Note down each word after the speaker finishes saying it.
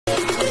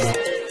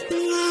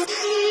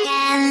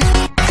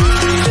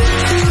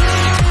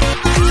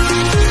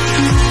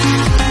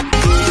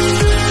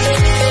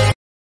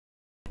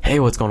Hey,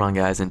 what's going on,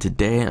 guys? And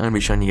today I'm going to be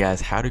showing you guys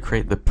how to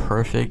create the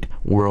perfect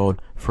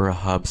world for a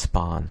hub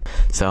spawn.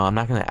 So I'm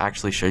not going to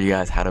actually show you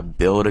guys how to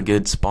build a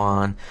good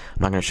spawn.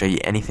 I'm not going to show you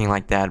anything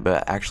like that,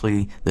 but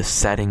actually the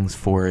settings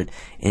for it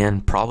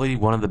and probably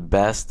one of the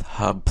best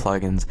hub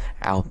plugins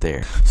out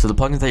there. So the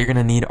plugins that you're going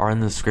to need are in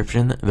the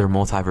description. They're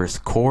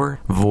Multiverse Core,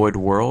 Void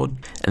World,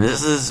 and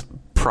this is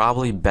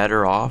probably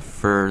better off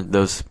for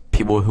those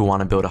people who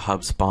want to build a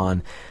hub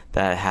spawn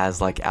that has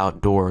like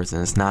outdoors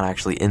and it's not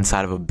actually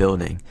inside of a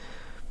building,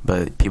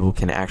 but people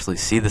can actually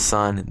see the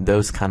sun,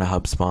 those kind of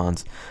hub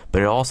spawns.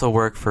 But it also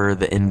works for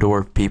the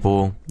indoor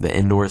people, the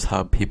indoors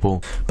hub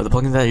people. But the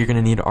plugins that you're going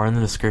to need are in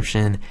the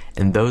description,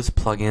 and those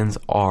plugins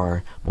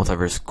are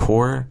Multiverse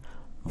Core,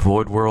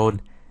 Void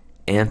World,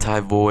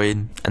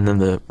 Anti-Void, and then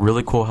the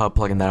really cool hub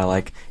plugin that I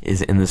like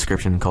is in the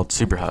description called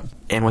Super Hub.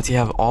 And once you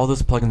have all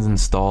those plugins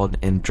installed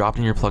and dropped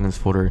in your plugins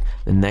folder,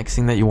 the next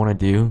thing that you want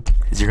to do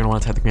is you're going to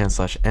want to type the command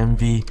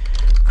 /mv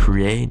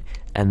create,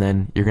 and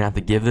then you're going to have to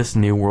give this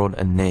new world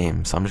a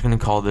name. So I'm just going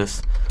to call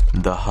this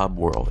the hub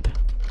world.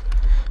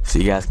 So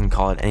you guys can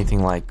call it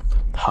anything like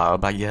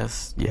hub, I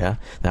guess. Yeah,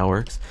 that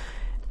works.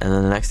 And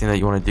then the next thing that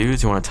you want to do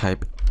is you want to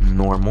type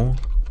normal,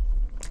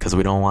 because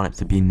we don't want it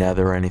to be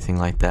nether or anything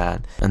like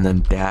that. And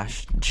then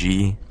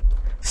 -G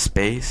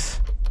space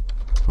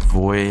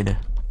void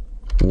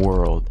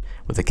world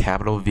with a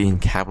capital V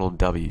and capital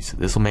W. So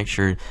this will make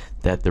sure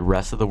that the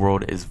rest of the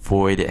world is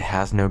void, it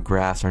has no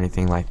grass or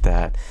anything like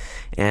that,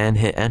 and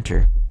hit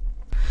enter.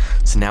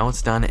 So now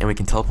it's done, and we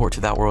can teleport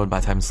to that world by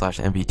typing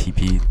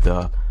 /mvtp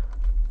the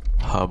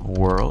hub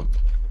world.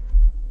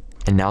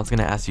 And now it's going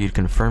to ask you to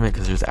confirm it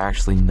because there's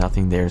actually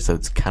nothing there, so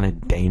it's kind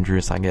of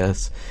dangerous, I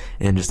guess.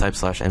 And just type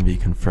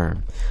 /mv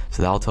confirm.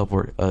 So that'll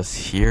teleport us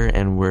here,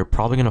 and we're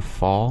probably going to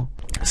fall.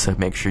 So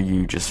make sure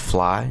you just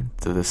fly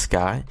to the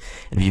sky.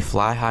 And if you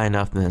fly high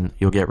enough, then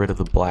you'll get rid of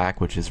the black,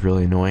 which is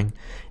really annoying.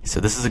 So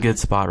this is a good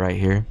spot right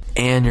here.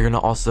 And you're going to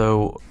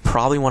also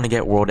probably want to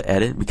get world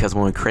edit, because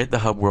when we create the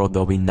hub world,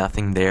 there'll be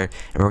nothing there,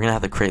 and we're going to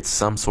have to create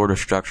some sort of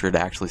structure to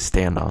actually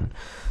stand on.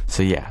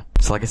 So yeah,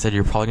 so like I said,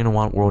 you're probably going to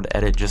want world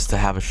edit just to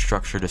have a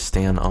structure to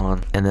stand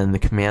on. And then the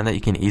command that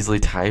you can easily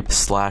type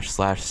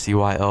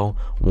 //cyl1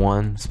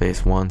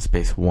 space 1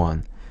 space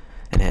 1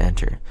 and hit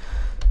enter.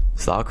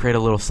 So that'll create a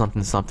little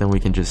something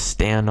we can just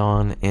stand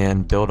on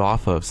and build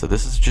off of. So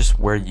this is just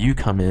where you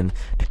come in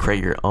to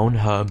create your own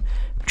hub.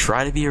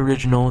 Try to be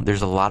original.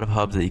 There's a lot of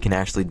hubs that you can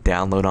actually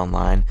download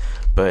online,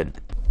 but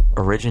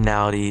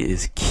originality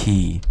is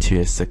key to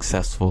a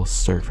successful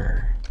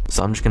server.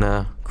 So I'm just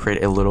gonna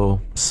create a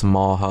little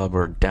small hub,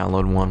 or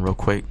download one real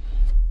quick.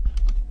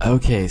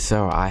 Okay,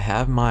 so I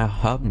have my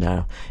hub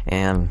now,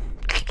 and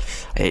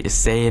I hate to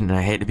say it and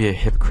I hate to be a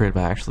hypocrite,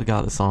 but I actually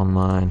got this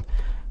online.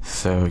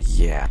 So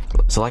yeah,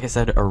 so like I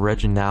said,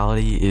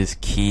 originality is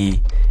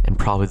key and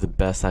probably the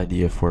best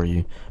idea for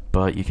you,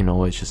 but you can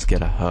always just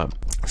get a hub.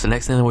 So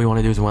next thing that we want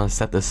to do is we want to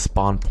set the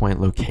spawn point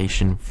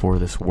location for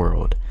this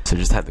world. So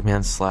just type the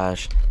command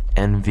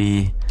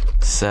 /nv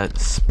set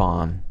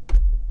spawn.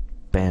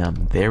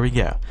 Bam, there we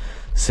go.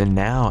 So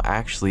now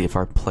actually if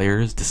our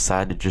players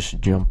decide to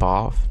just jump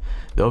off,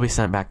 they'll be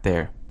sent back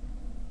there.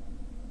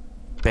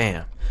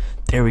 Bam,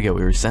 there we go,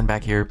 we were sent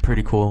back here.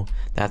 Pretty cool.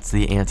 That's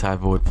the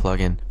anti-void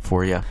plugin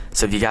for you.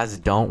 So if you guys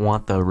don't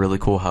want the really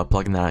cool hub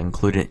plugin that I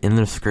included in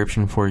the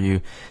description for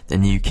you,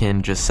 then you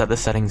can just set the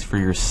settings for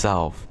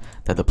yourself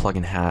that the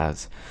plugin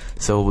has.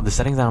 So the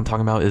settings that I'm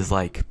talking about is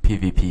like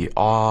PvP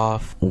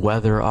off,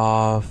 weather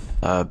off,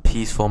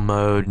 peaceful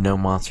mode, no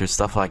monsters,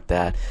 stuff like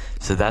that.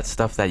 So that's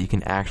stuff that you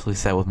can actually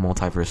set with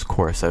Multiverse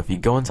Core. So if you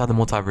go inside the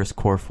Multiverse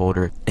Core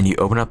folder and you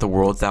open up the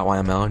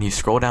worlds.yml and you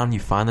scroll down, you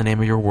find the name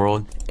of your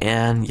world,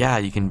 and yeah,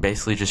 you can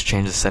basically just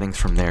change the settings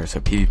from there. So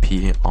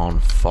PvP on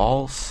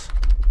false,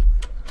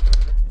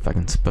 if I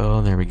can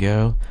spell, there we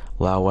go.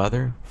 Allow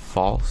weather,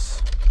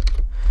 false.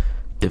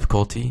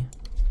 Difficulty,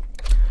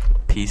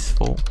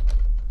 peaceful.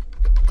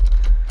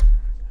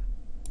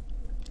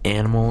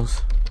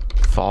 Animals,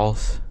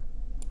 false.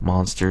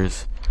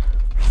 Monsters,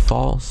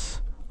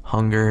 false.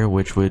 Hunger,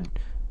 which would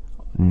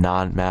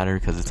not matter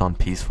because it's on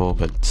peaceful,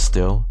 but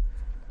still.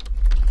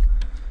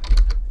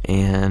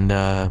 And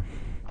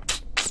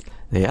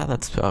yeah,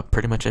 that's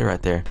pretty much it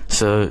right there.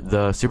 So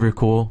the super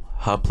cool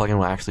hub plugin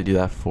will actually do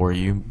that for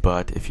you,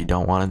 but if you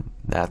don't want it,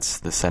 that's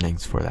the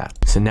settings for that.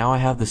 So now I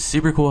have the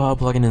super cool hub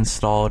plugin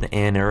installed,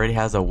 and it already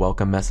has a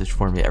welcome message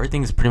for me.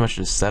 Everything is pretty much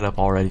just set up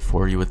already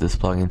for you with this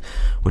plugin,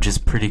 which is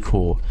pretty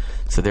cool.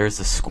 So there's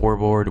the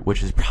scoreboard,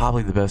 which is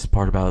probably the best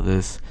part about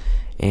this.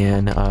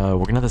 And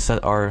we're gonna have to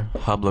set our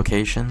hub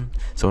location.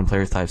 So when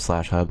players type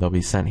 /hub, they'll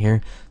be sent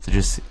here. So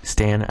just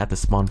stand at the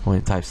spawn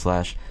point, type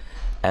 /sh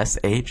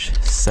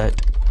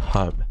set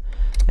hub,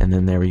 and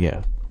then there we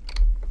go.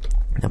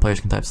 Now players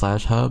can type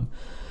 /hub,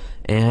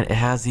 and it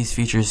has these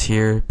features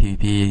here,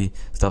 PvP,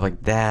 stuff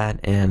like that.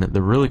 And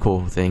the really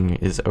cool thing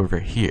is over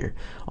here,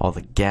 all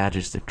the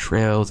gadgets, the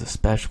trails, the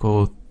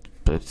special,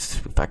 but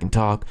if I can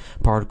talk,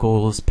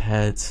 particles,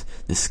 pets,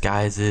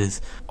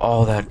 disguises,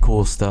 all that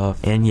cool stuff.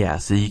 And yeah,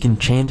 so you can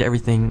change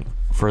everything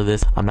for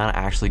this. I'm not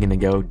actually going to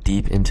go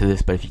deep into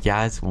this, but if you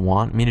guys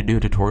want me to do a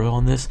tutorial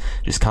on this,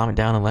 just comment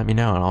down and let me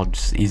know, and I'll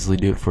just easily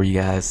do it for you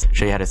guys,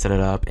 show you how to set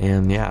it up.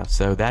 And yeah,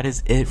 so that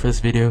is it for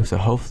this video. So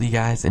hopefully you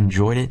guys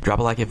enjoyed it. Drop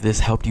a like if this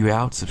helped you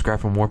out, subscribe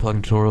for more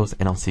plugin tutorials,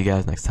 and I'll see you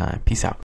guys next time. Peace out.